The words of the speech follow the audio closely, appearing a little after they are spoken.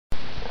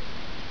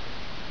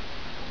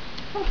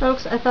Hi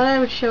folks, I thought I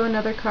would show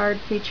another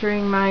card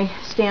featuring my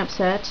stamp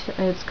set.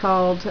 It's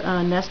called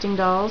Nesting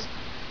Dolls,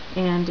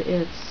 and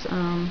it's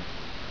from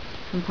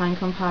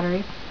Pinecone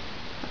Pottery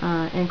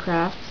and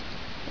Crafts.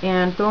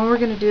 And the one we're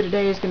going to do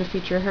today is going to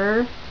feature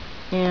her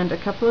and a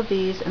couple of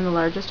these and the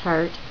largest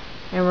heart,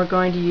 and we're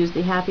going to use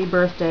the happy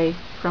birthday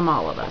from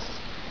all of us.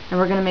 And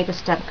we're going to make a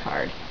step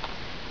card.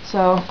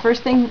 So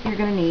first thing you're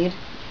going to need,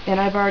 and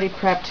I've already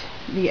prepped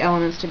the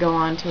elements to go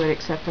onto it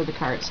except for the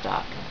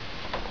cardstock.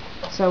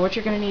 So what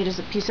you're going to need is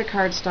a piece of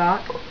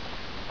cardstock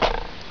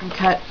and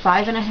cut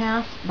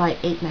 5.5 by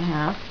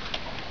 8.5.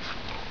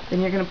 Then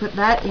you're going to put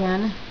that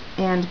in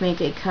and make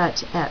a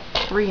cut at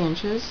 3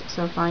 inches.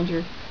 So find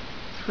your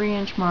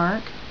 3-inch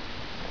mark,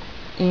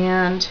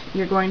 and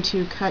you're going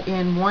to cut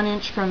in 1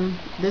 inch from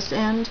this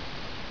end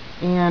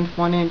and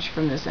 1 inch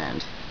from this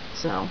end.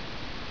 So,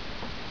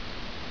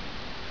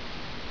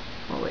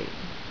 oh wait,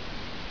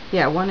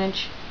 yeah, 1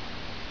 inch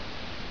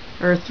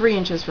or 3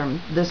 inches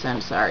from this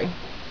end, sorry.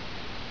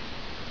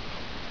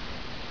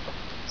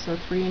 So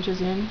 3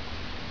 inches in,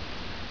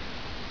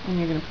 and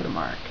you're going to put a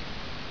mark,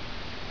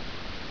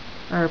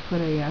 or put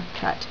a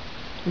cut,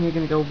 and you're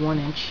going to go 1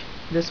 inch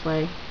this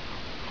way,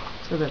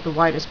 so that the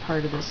widest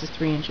part of this is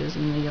 3 inches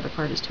and the other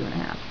part is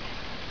 2.5.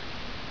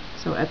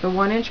 So at the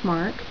 1 inch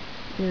mark,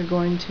 you're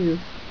going to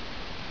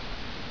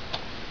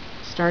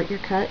start your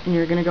cut, and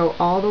you're going to go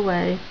all the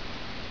way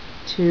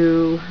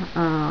to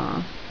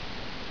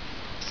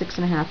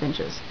 6.5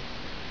 inches.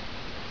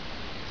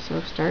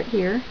 So start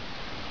here.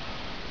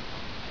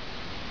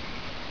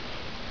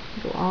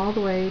 Go all the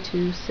way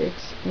to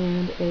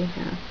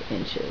 6.5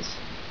 inches.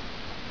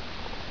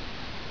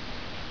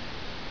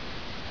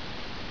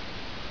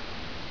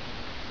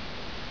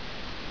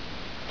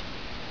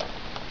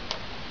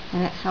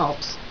 And it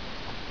helps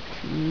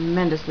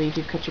tremendously if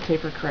you cut your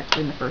paper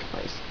correctly in the first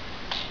place.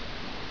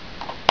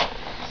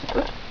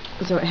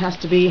 So it has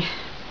to be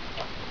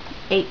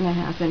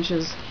 8.5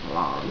 inches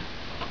long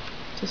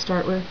to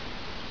start with,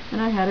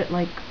 and I had it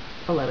like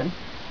 11.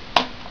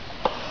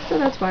 So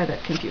that's why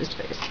that confused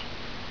face.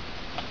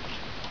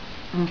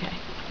 Okay,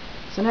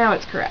 so now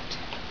it's correct.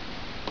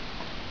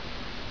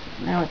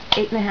 Now it's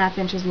 8.5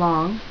 inches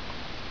long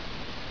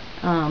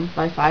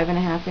by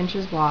 5.5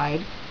 inches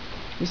wide.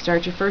 You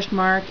start your first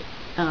mark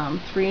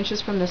 3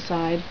 inches from this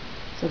side,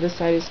 so this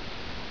side is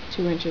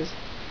 2 inches,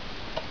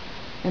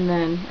 and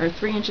then, or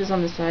 3 inches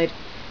on this side,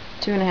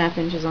 2.5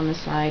 inches on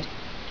this side,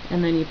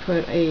 and then you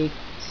put a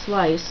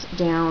slice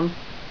down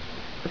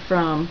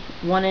from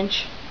 1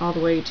 inch all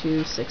the way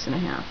to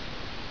 6.5.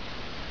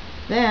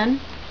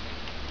 Then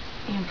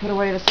and put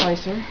away the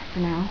slicer for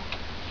now.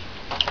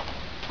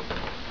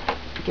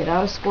 Get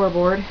out a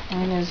scoreboard.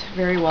 Mine is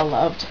very well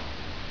loved.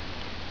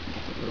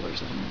 Get the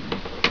rulers on there.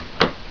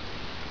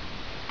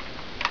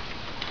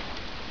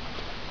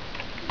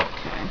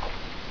 Okay.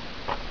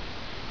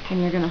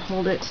 And you're going to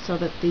hold it so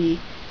that the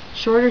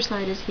shorter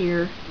side is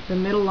here, the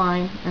middle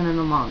line, and then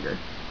the longer.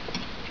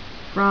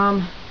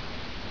 From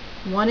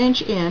 1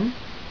 inch in,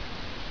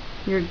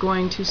 you're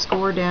going to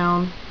score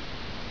down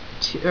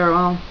to, or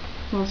well,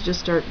 let's just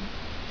start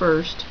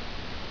first.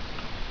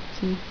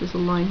 See, there's a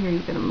line here.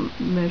 You've got to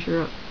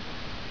measure up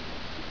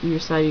your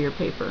side of your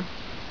paper.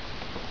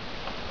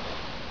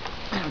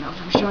 I don't know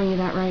if I'm showing you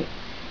that right.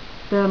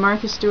 The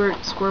Martha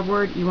Stewart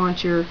scoreboard, you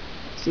want your,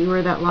 see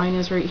where that line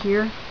is right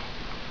here?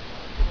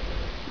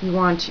 You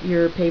want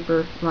your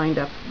paper lined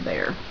up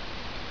there.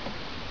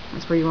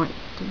 That's where you want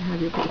to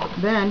have your paper.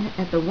 Then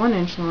at the 1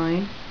 inch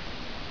line,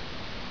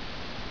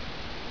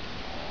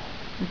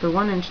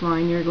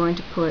 you're going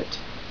to put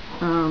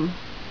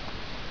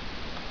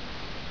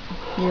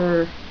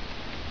your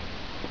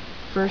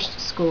first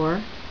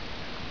score.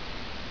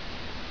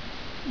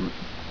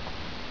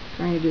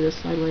 Trying to do this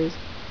sideways.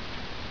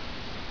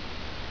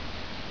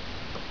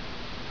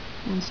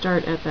 And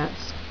start at that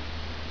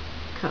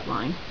cut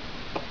line.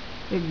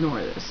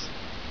 Ignore this.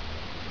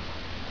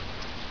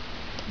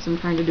 As I'm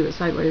trying to do it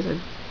sideways,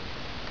 I've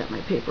got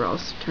my paper all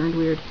turned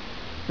weird.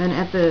 Then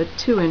at the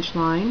 2 inch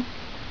line,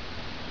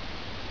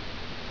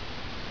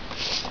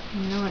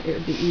 you know what, it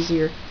would be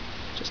easier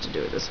just to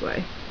do it this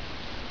way.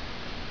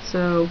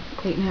 So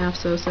 8.5,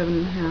 so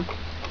 7.5.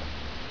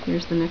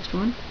 Here's the next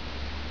one.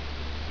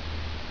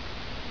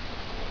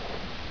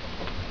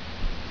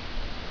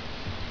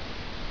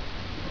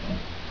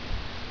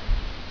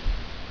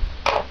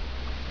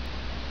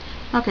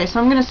 Okay, so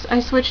I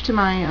switched to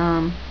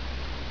my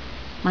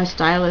my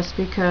stylus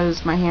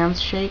because my hands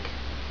shake.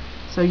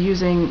 So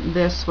using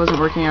this wasn't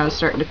working. I was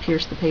starting to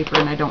pierce the paper,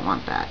 and I don't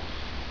want that.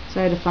 So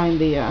I had to find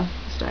the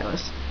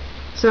stylus.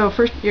 So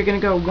first you're going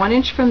to go 1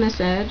 inch from this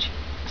edge,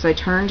 because I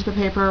turned the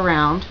paper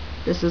around.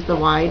 This is the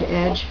wide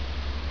edge.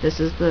 This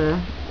is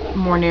the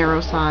more narrow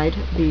side,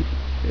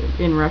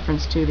 in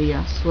reference to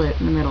the slit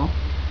in the middle.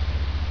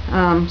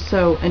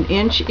 So 1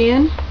 inch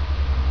in,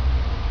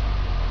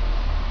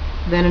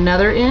 then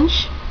another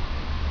inch,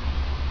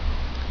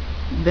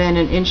 then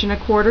 1.25 inches,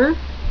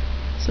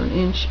 so 1.25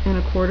 inches.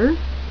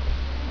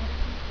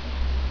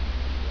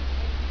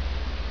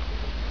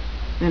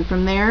 Then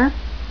from there,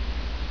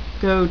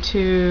 go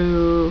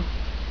to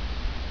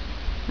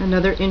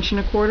another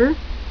 1.25 inches.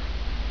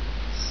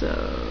 So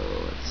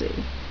let's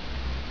see,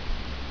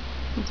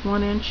 that's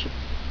 1.25 inches.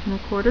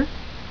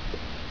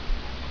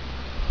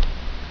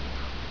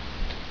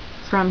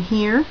 From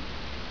here,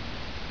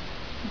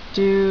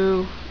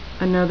 do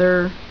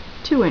another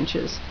 2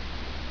 inches.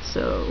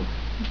 So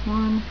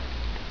 1,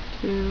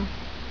 2,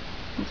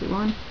 let's see,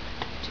 1,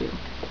 2,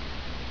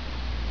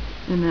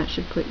 and that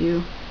should put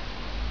you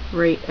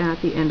right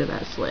at the end of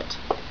that slit.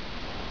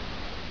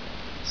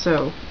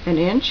 So 1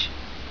 inch,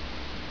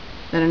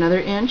 then another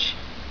inch,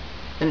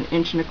 then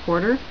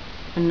 1.25 inches,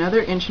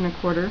 another 1.25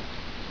 inches,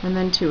 and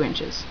then 2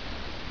 inches.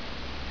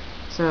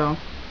 So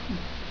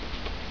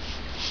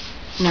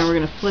now we're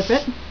going to flip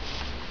it,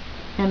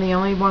 and the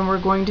only one we're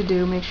going to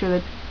do, make sure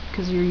that,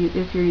 because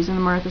if you're using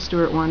the Martha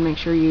Stewart one, make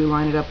sure you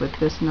line it up with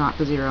this, not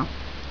the zero,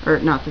 or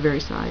not the very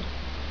side.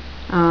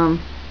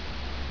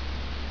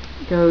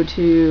 Go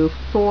to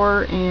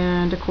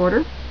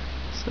 4.25,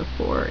 so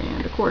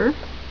 4.25,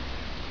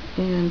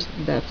 and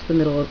that's the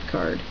middle of the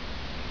card.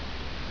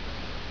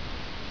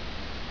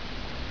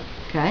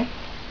 Okay.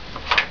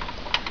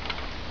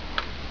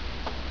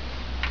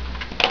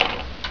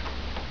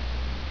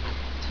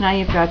 So now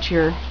you've got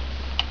your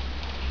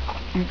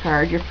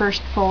card. Your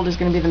first fold is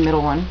going to be the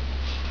middle one,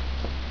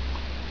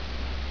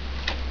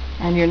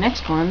 and your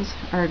next ones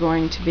are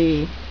going to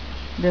be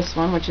this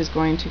one, which is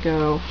going to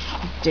go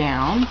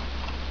down.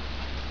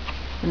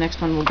 The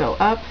next one will go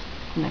up,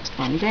 the next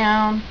one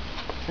down,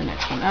 the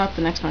next one up,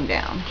 the next one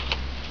down.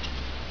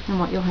 And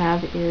what you'll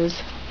have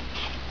is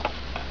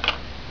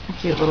a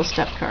cute little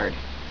step card.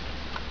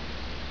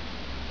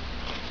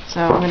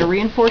 So I'm going to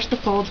reinforce the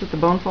folds with the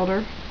bone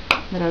folder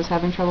that I was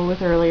having trouble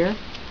with earlier.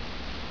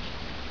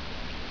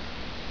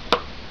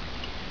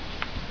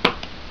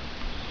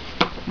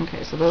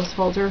 Okay, so those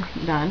folds are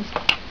done,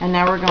 and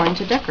now we're going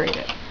to decorate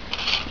it.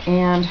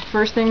 And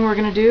first thing we're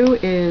going to do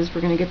is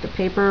we're going to get the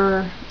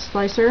paper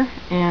slicer,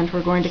 and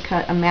we're going to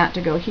cut a mat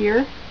to go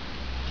here.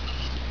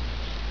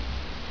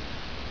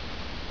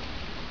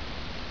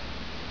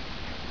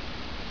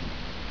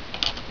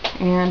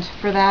 And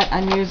for that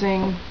I'm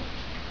using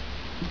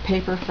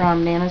paper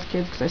from Nana's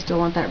Kids because I still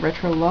want that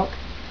retro look.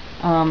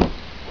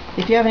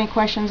 If you have any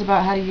questions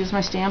about how to use my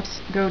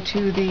stamps, go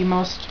to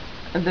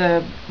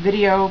the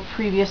video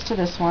previous to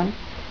this one,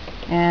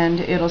 and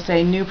it'll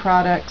say new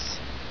products,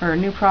 or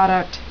new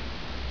product,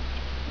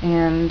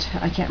 and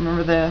I can't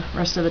remember the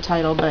rest of the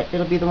title, but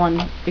it'll be the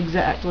one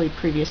exactly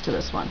previous to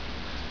this one.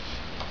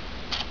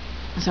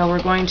 So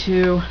we're going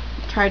to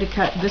try to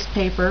cut this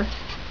paper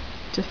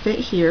to fit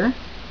here,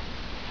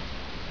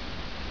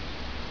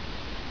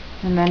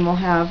 and then we'll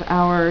have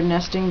our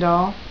nesting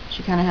doll.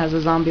 She kind of has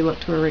a zombie look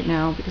to her right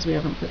now because we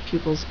haven't put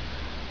pupils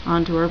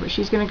onto her, but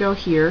she's going to go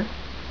here,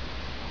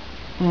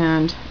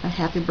 and a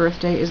happy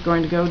birthday is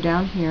going to go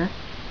down here.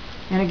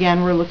 And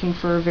again, we're looking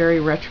for a very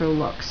retro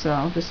look,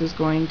 so this is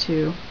going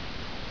to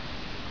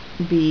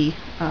be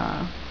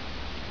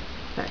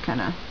that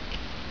kind of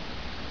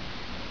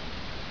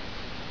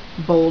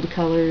bold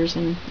colors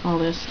and all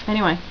this.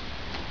 Anyway,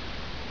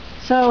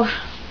 so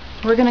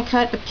we're going to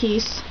cut a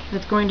piece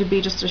that's going to be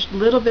just a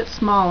little bit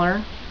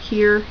smaller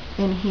here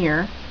and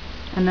here,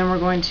 and then we're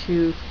going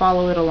to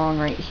follow it along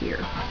right here.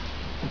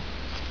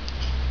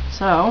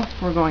 So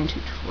we're going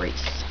to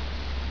trace.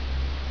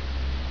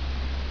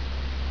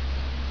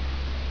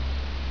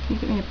 Can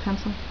you get me a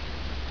pencil?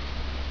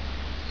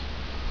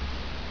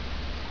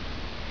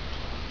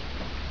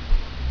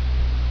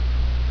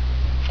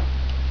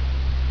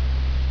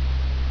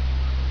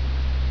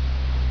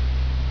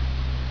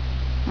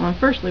 Well, and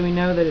firstly, we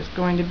know that it's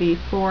going to be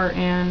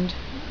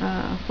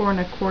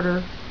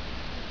 4.25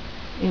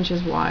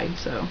 inches wide,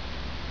 so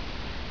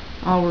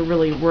all we're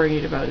really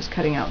worried about is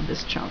cutting out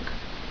this chunk.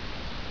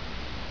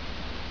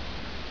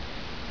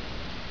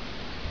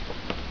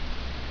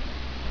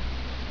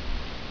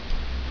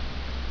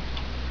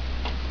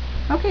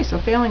 Okay, so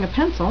failing a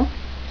pencil,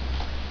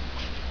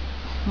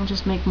 we'll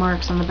just make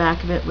marks on the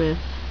back of it with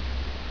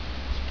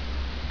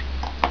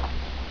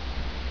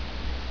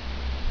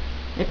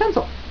a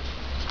pencil.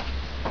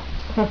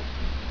 So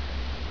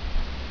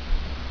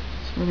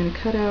we're going to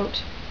cut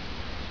out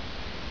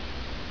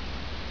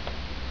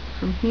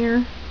from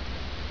here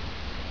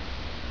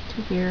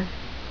to here.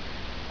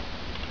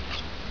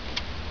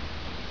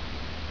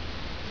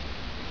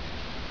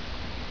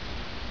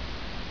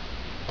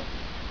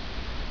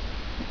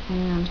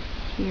 And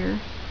here,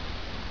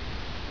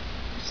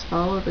 just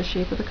follow the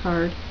shape of the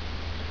card.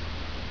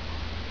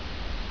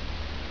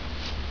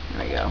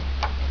 There we go.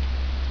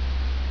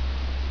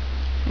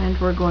 And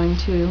we're going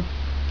to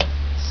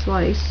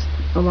slice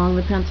along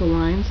the pencil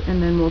lines,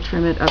 and then we'll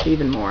trim it up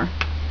even more.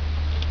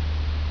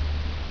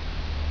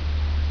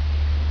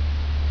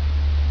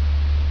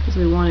 Because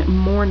we want it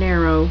more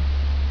narrow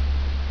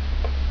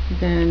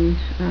than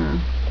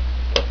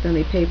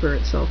the paper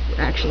itself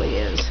actually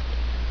is.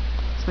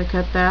 So I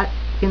cut that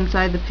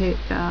inside the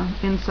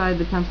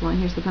pencil line.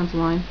 Here's the pencil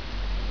line.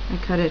 I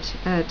cut it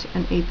at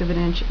 1/8 of an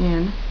inch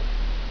in,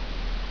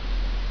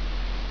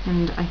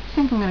 and I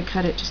think I'm going to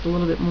cut it just a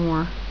little bit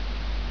more,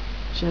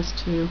 just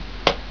to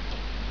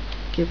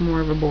give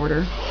more of a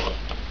border.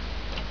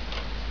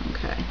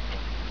 Okay,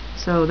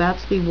 so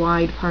that's the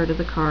wide part of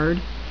the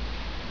card,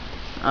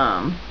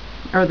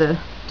 or the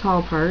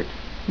tall part.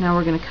 Now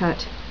we're going to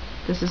cut,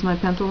 this is my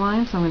pencil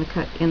line, so I'm going to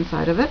cut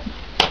inside of it.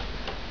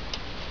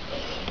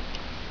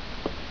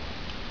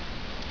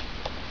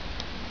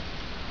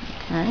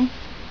 Okay.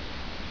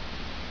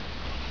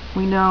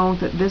 We know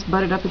that this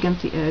butted up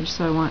against the edge,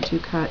 so I want to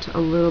cut a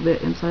little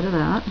bit inside of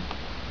that.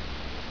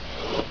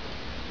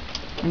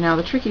 And now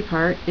the tricky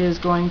part is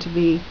going to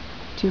be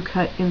to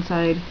cut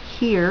inside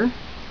here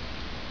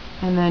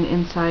and then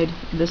inside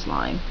this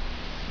line.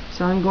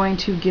 So I'm going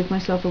to give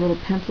myself a little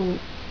pencil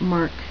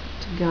mark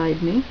to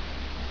guide me.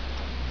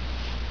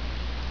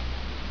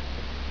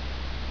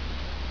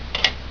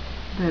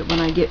 But when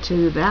I get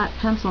to that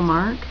pencil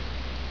mark,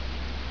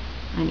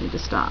 I need to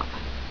stop.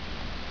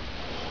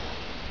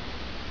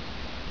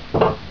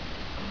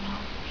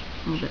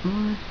 A little bit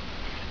more,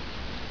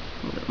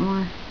 a little bit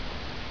more,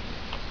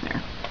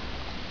 there.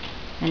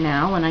 And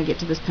now when I get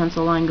to this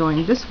pencil line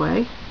going this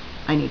way,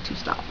 I need to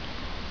stop.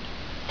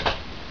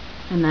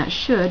 And that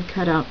should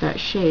cut out that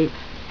shape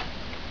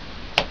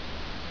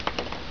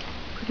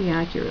pretty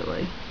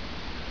accurately.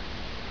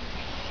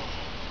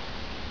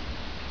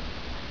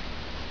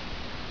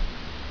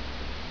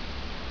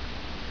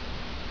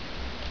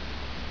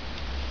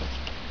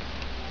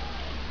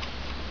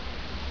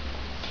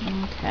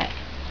 Okay.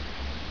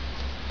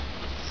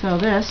 So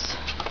this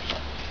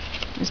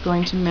is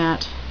going to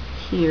mat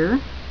here.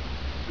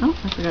 Oh,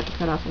 I forgot to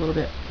cut off a little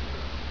bit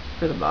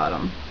for the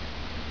bottom.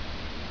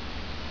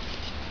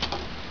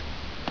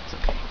 That's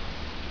okay.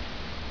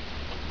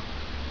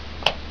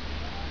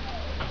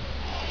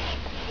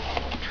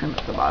 Trim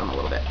up the bottom a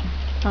little bit.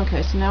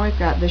 Okay, so now we've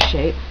got this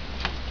shape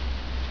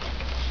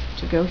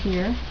to go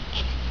here.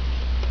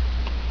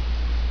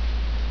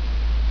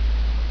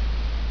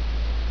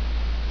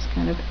 It's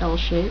kind of L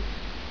shape.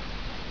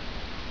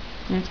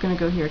 And it's going to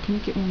go here. Can you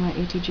get me my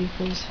ATG,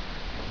 please?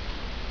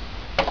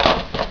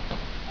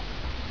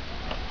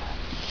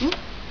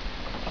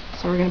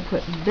 So we're going to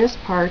put this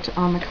part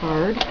on the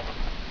card.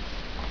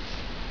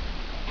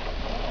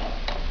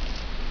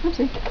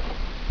 Oopsie.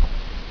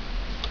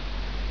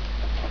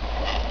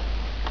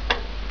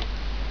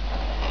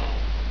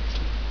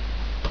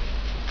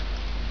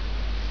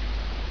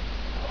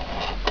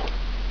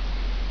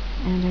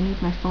 And I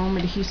need my foam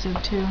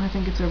adhesive too. I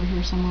think it's over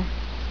here somewhere.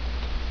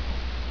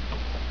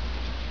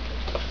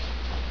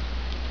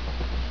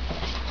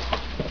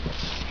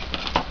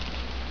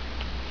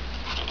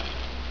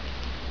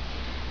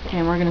 Okay,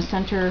 and we're going to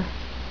center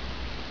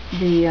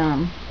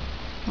the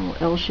little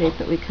L shape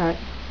that we cut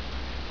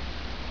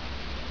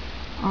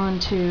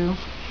onto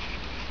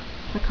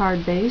the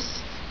card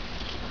base.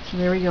 So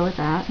there we go with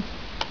that.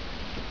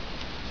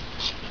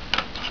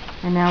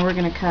 And now we're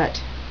going to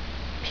cut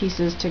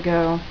pieces to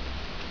go.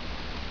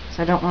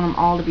 So I don't want them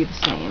all to be the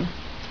same.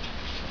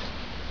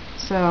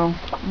 So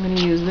I'm going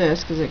to use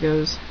this because it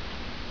goes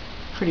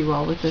pretty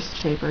well with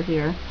this paper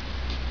here.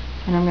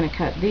 And I'm going to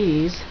cut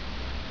these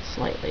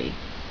slightly.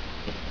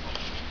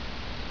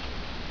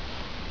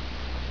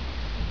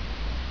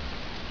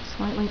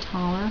 Slightly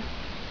taller.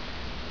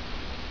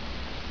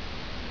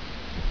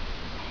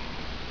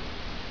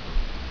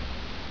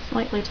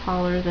 Slightly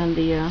taller than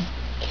the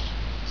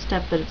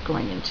step that it's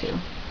going into.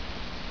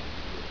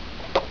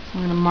 So I'm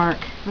going to mark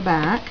the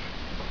back.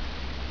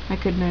 I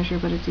could measure,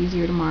 but it's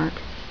easier to mark.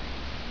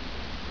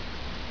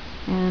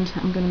 And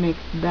I'm going to make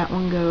that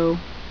one go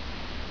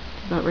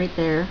about right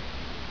there.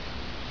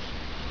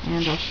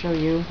 And I'll show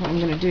you what I'm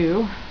going to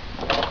do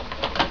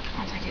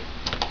once I get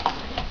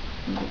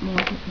a bit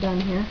more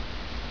done here.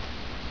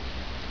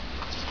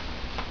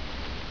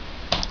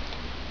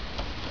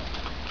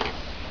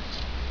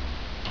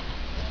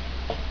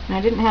 And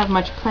I didn't have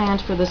much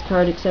planned for this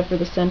card except for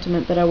the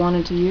sentiment that I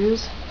wanted to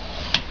use.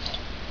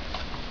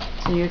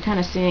 So you're kind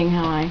of seeing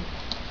how I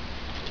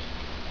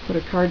put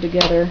a card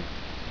together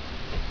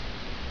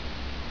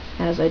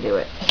as I do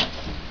it.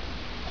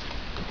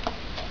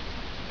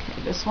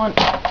 Okay, this one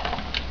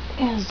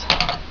is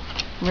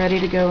ready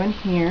to go in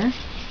here.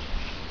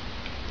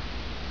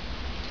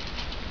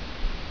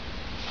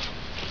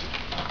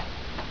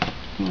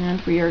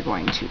 And we are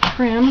going to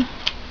trim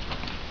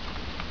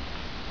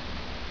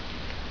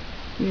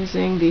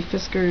using the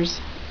Fiskars,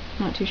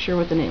 not too sure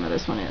what the name of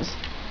this one is,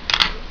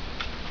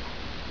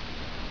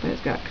 but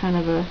it's got kind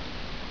of a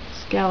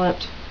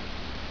scalloped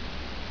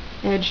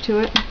edge to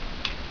it.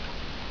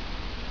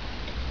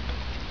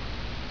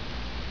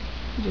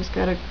 You just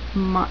got to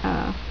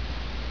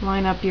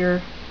line up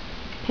your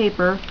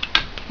paper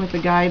with the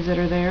guides that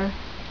are there.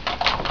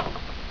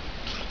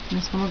 And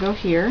this one will go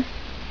here.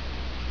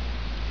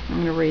 I'm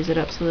going to raise it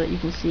up so that you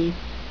can see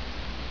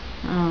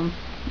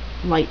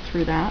light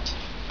through that.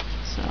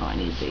 So I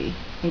need the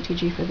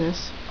ATG for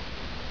this.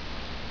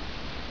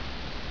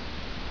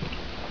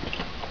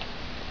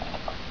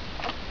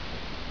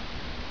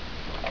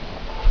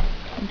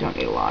 You don't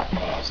need a lot,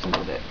 just a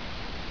little bit.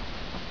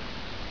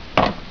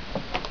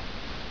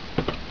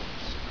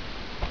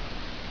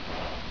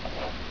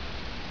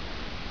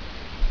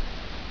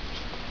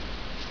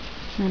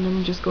 And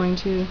I'm just going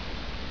to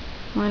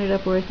line it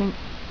up where I think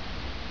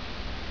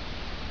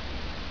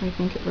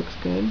it looks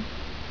good.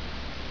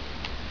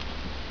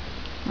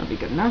 That'll be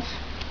good enough.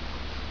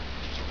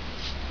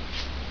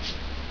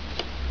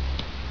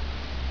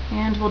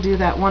 And we'll do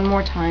that one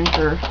more time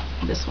for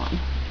this one.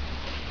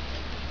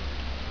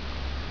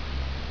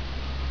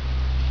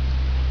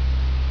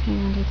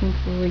 And I think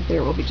right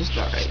there will be just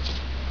alright.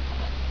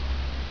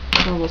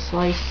 So we'll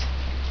slice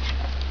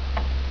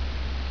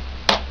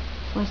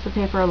the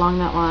paper along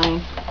that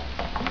line.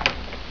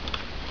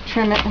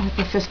 Trim it with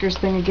the Fiskars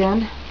thing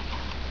again.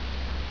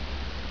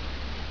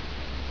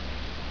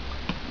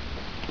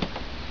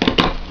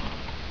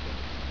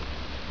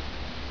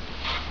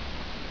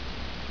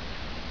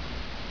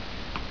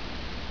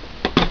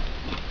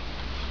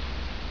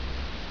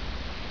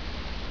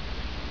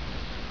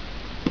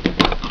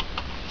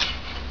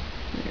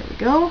 There we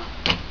go.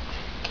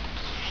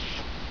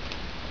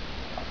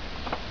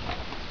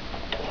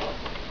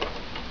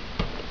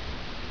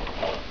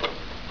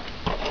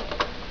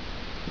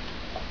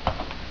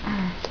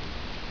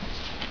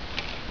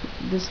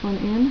 This one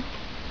in.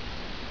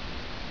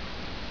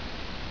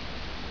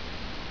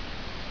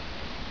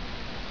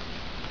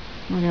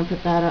 We're going to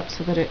put that up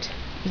so that it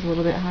is a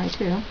little bit high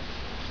too.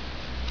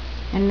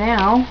 And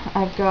now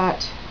I've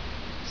got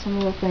some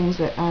of the things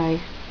that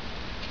I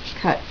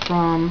cut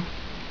from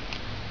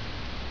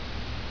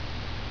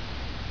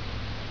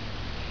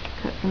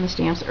the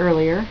stamps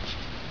earlier.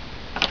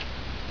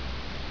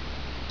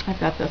 I've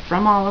got the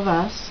From All of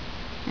Us,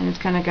 and it's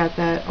kind of got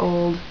that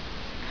old,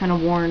 kind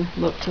of worn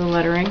look to the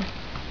lettering.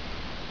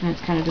 And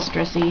it's kind of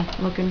distressy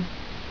looking.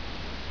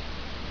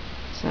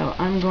 So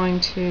I'm going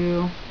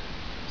to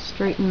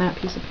straighten that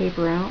piece of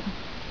paper out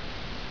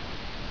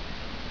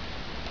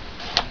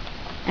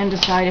and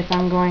decide if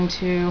I'm going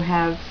to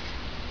have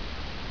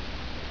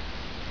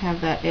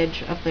that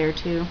edge up there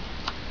too.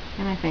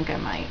 And I think I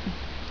might.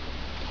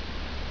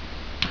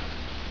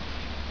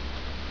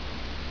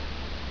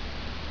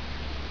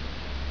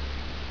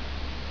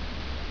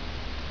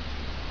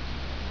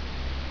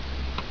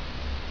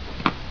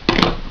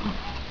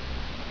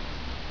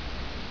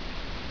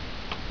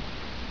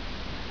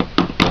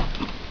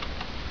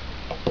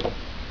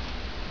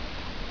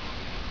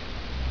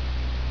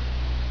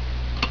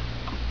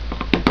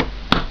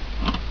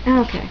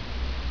 Okay.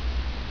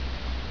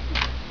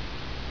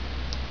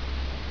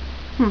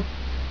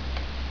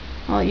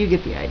 Well, you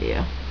get the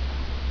idea.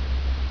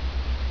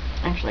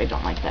 Actually, I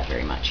don't like that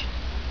very much.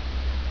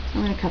 So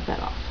I'm going to cut that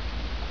off.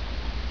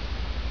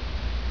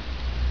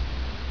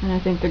 And I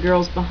think the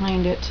girls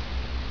behind it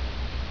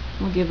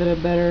will give it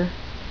a better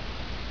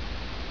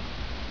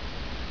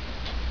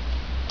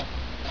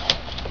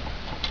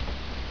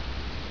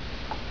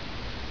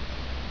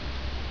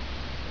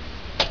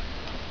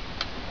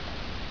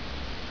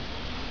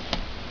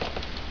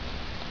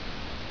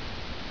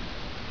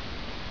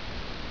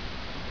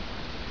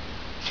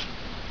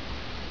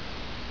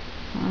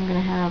I'm going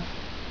to have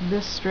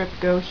this strip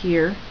go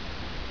here,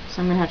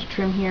 so I'm going to have to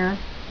trim here.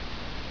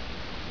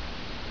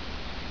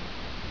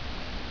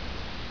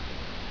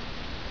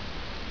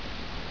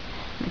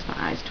 Makes my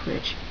eyes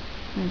twitch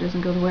and it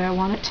doesn't go the way I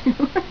want it to.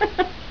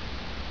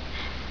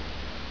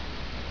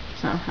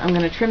 So I'm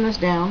going to trim this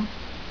down.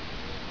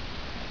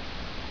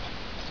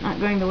 It's not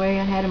going the way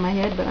I had in my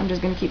head, but I'm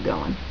just going to keep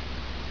going,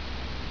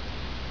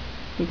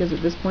 because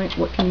at this point,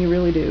 what can you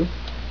really do?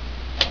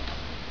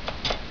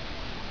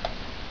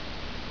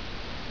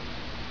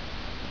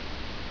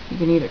 You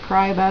can either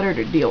cry about it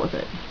or deal with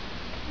it.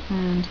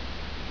 And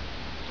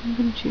I'm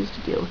going to choose to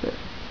deal with it.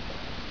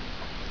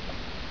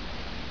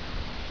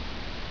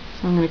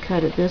 So I'm going to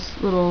cut at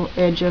this little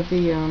edge of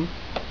the,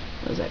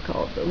 what is that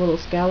called? The little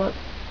scallop.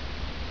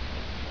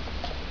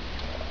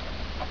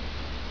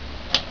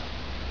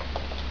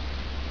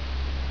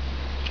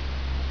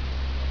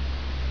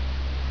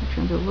 I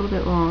trimmed it a little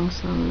bit long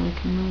so that I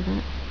can move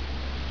it.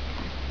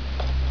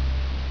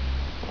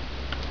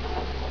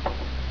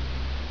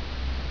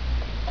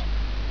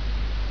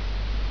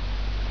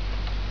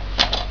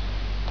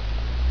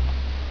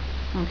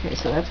 Okay,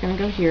 so that's going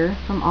to go here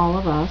from All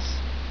of Us.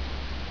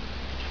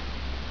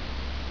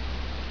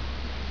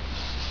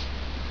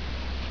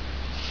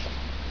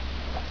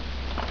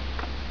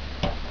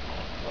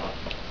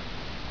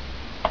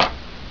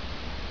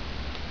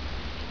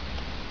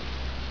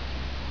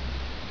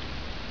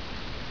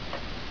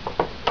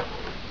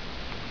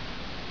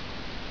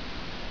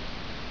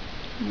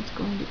 And it's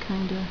going to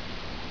kind of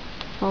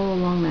follow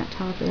along that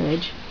top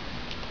edge,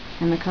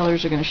 and the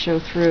colors are going to show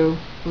through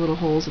the little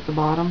holes at the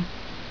bottom.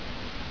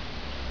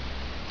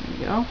 There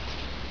we go.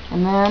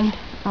 And then,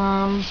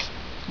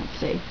 let's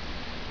see.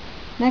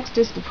 Next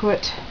is to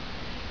put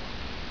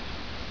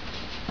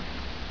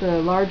the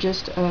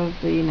largest of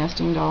the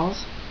nesting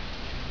dolls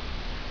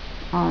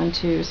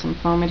onto some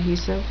foam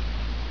adhesive.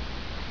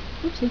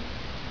 Oopsie.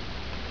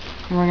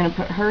 And we're going to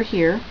put her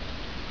here.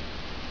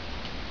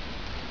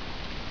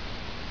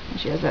 And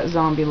she has that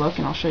zombie look,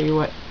 and I'll show you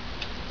what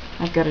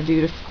I've got to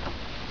do to,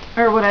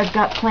 or what I've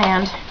got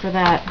planned for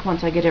that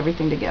once I get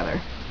everything together.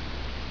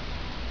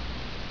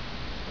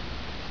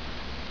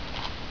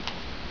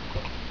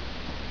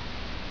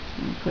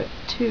 put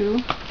 2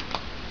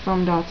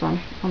 foam dots on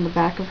the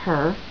back of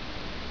her,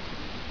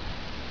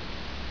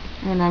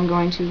 and I'm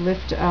going to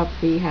lift up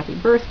the happy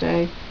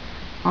birthday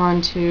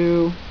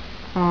onto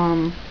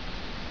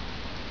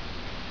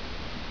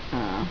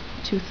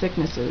 2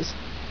 thicknesses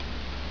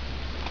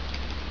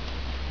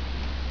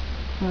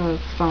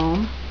of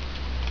foam.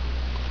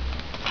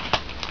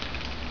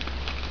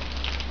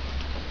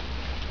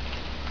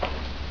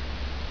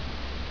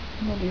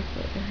 What do you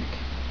put, Eric?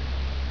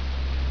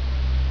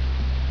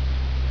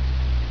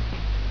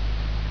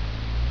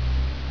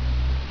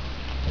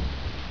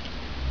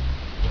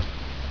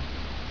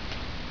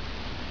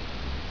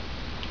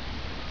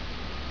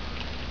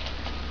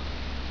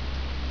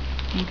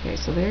 Okay,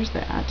 so there's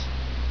that.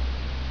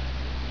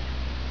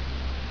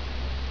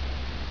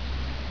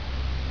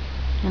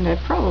 And I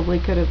probably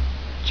could have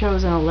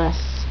chosen a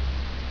less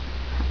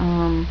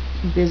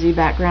busy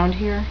background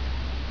here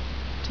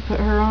to put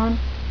her on.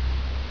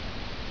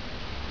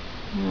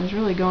 And I was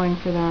really going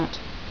for that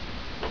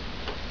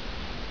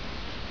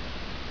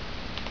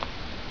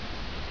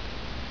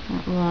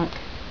look.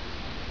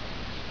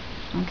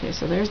 Okay,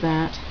 so there's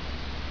that.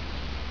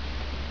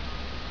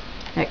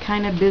 That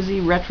kind of busy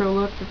retro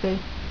look that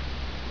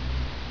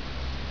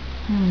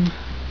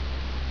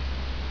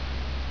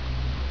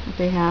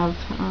they have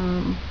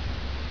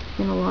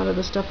in a lot of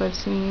the stuff I've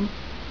seen,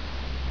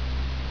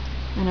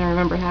 and I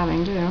remember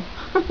having too.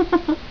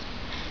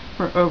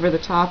 Or over the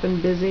top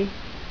and busy.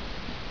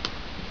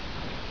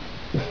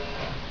 So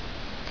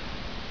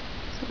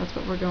that's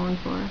what we're going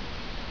for.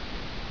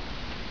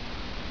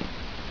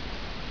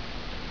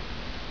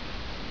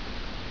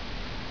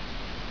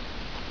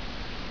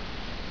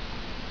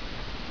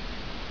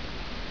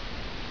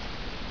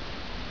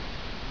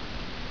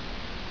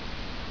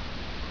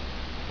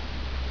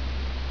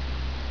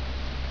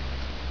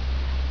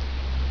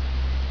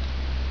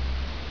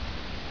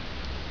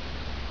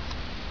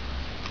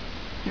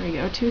 There we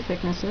go, 2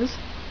 thicknesses.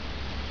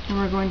 And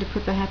we're going to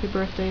put the happy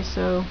birthday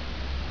so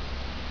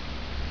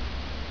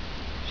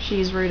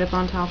she's right up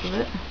on top of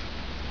it.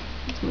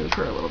 Let's move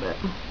her a little bit.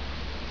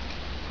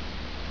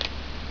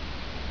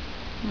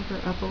 Move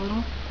her up a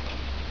little.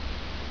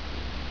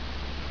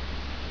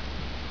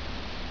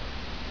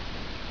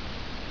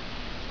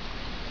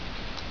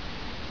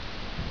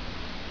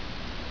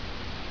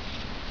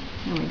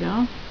 There we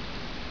go.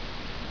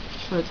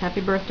 So it's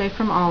happy birthday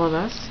from all of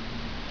us.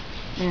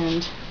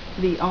 And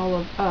the all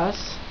of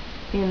us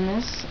in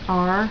this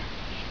are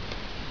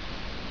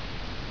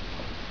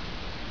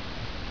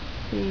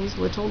these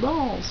little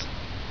dolls.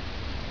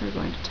 We're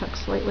going to tuck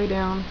slightly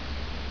down.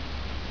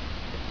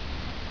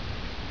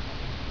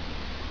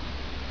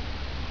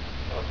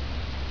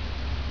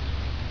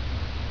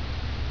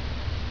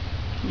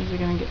 These are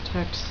going to get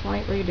tucked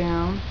slightly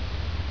down.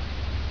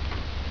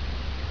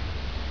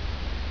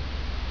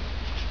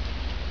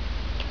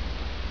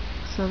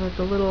 So that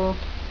the little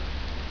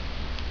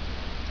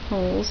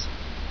holes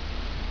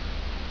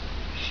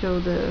show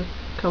the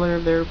color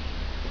of the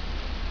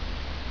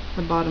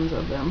bottoms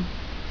of them.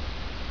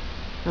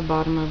 The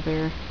bottom of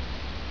their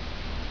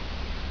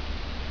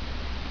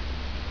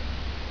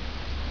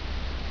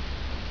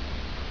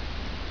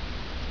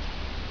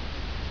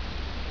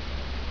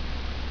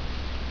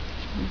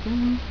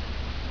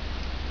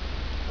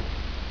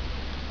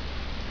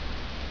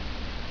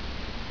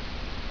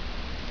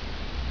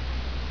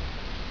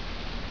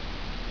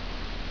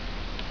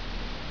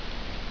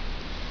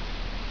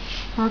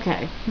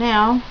Okay,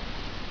 now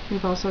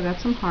we've also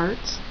got some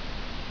hearts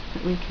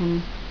that we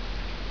can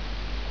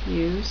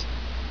use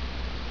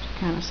to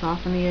kind of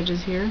soften the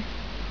edges here.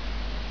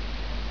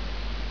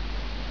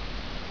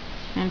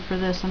 And for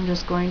this I'm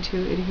just going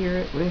to adhere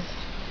it with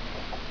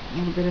a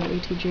little bit of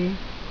ATG.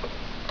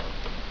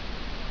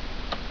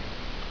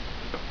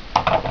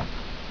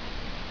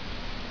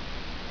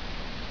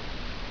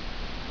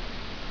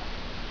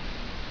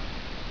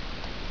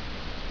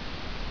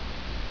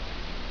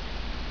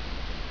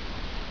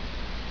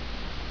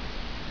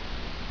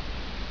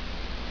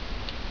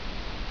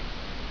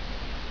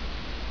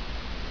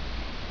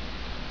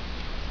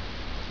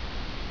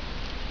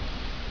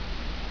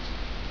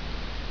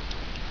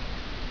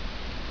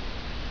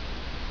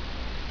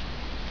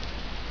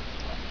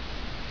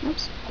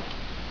 Oops.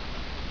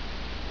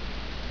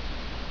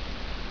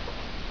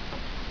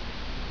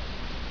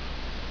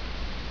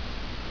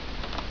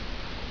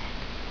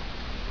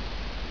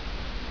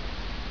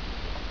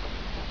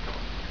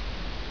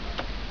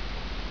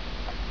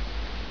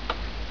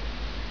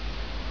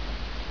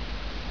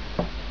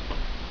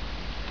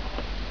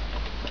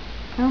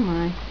 Oh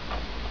my.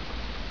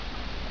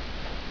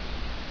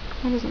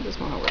 Why doesn't this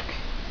want to work?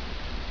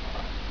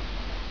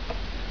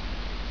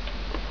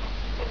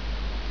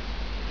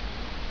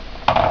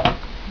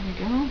 There we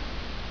go.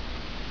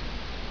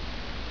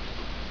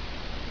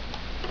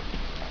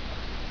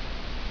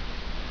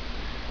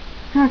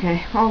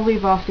 Okay, I'll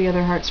leave off the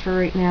other hearts for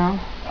right now,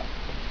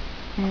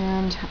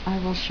 and I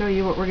will show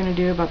you what we're going to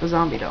do about the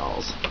zombie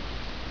dolls.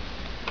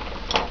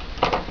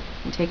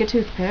 You take a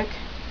toothpick,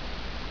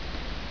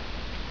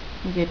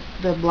 you get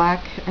the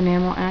black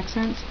enamel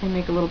accents, and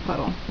make a little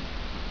puddle.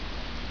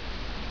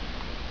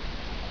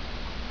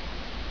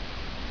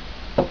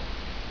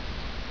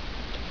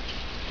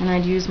 And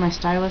I'd use my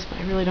stylus, but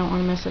I really don't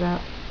want to mess it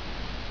up.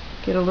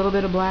 Get a little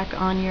bit of black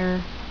on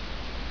your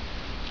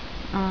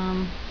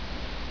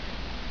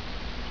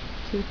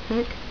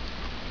toothpick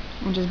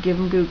and just give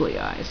them googly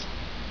eyes.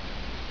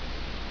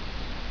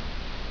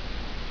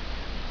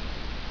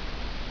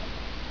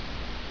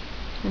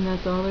 And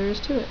that's all there is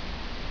to it.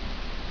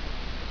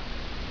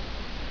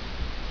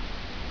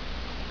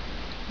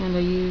 And I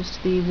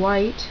used the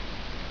white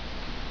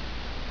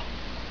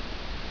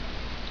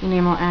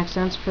enamel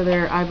accents for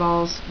their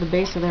eyeballs, the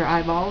base of their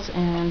eyeballs,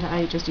 and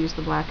I just used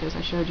the black as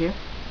I showed you.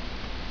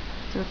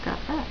 So it's got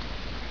that.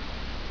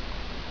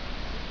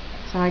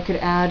 So I could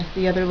add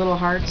the other little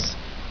hearts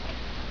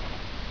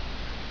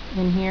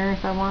in here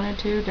if I wanted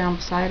to, down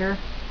beside her,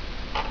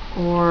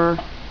 or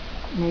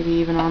maybe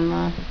even on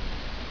the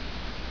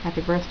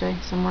happy birthday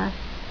somewhere.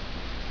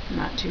 I'm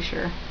not too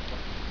sure.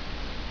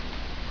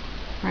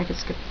 Or I could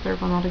skip the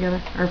third one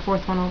altogether, or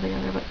fourth one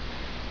altogether, but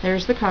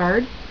there's the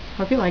card.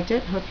 Hope you liked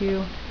it. Hope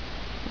you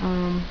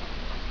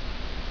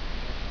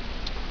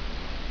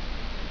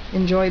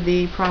enjoyed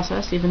the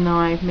process, even though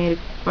I made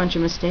a bunch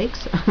of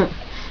mistakes.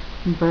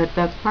 But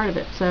that's part of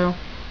it. So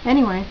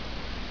anyway,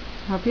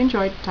 hope you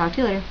enjoyed. Talk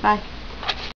to you later. Bye.